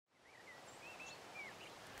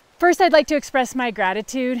First, I'd like to express my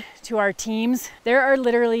gratitude to our teams. There are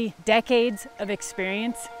literally decades of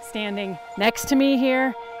experience standing next to me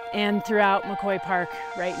here and throughout McCoy Park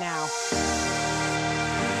right now.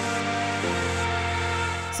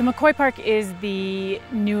 So McCoy Park is the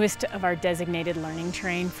newest of our designated learning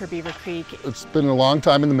terrain for Beaver Creek. It's been a long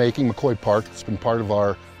time in the making, McCoy Park. It's been part of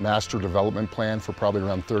our master development plan for probably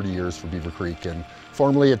around 30 years for Beaver Creek. And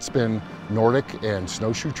formerly it's been Nordic and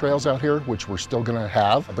snowshoe trails out here, which we're still gonna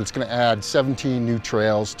have, but it's gonna add 17 new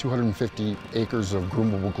trails, 250 acres of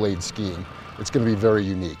groomable glade skiing. It's gonna be very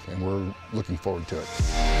unique and we're looking forward to it.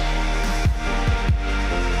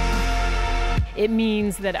 It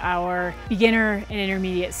means that our beginner and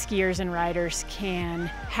intermediate skiers and riders can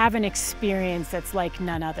have an experience that's like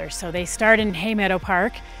none other. So they start in Hay Meadow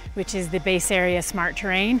Park, which is the base area smart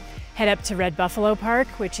terrain, head up to Red Buffalo Park,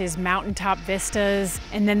 which is mountaintop vistas,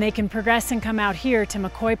 and then they can progress and come out here to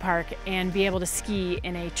McCoy Park and be able to ski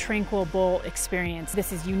in a tranquil bowl experience.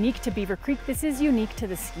 This is unique to Beaver Creek. This is unique to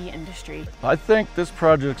the ski industry. I think this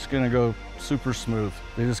project's gonna go super smooth.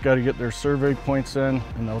 They just got to get their survey points in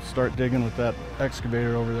and they'll start digging with that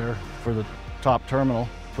excavator over there for the top terminal.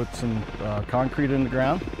 Put some concrete in the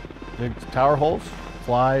ground, dig tower holes,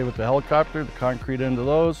 fly with the helicopter, the concrete into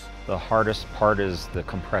those. The hardest part is the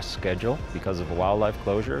compressed schedule because of a wildlife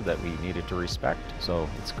closure that we needed to respect. So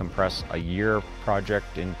it's compressed a year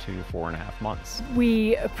project into 4.5 months.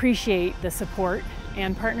 We appreciate the support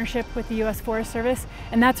and partnership with the U.S. Forest Service,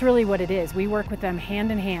 and that's really what it is. We work with them hand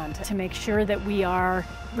in hand to make sure that we are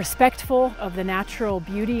respectful of the natural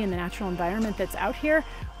beauty and the natural environment that's out here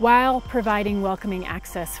while providing welcoming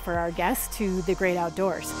access for our guests to the great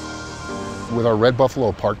outdoors. With our Red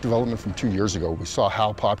Buffalo Park development from 2 years ago, we saw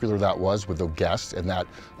how popular that was with the guests and that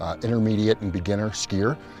intermediate and beginner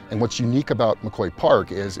skier. And what's unique about McCoy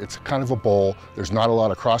Park is it's kind of a bowl. There's not a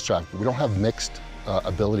lot of cross traffic. We don't have mixed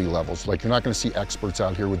ability levels. Like, you're not going to see experts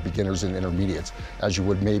out here with beginners and intermediates as you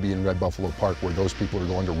would maybe in Red Buffalo Park, where those people are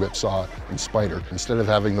going to Ripsaw and Spider. Instead of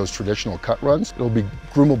having those traditional cut runs, it'll be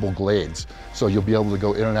groomable glades. So you'll be able to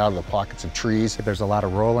go in and out of the pockets of trees. There's a lot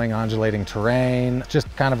of rolling, undulating terrain,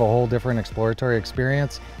 just kind of a whole different exploratory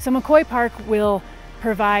experience. So McCoy Park will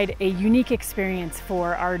provide a unique experience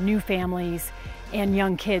for our new families and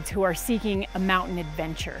young kids who are seeking a mountain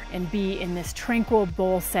adventure and be in this tranquil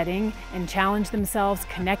bowl setting and challenge themselves,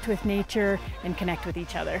 connect with nature, and connect with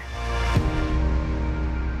each other.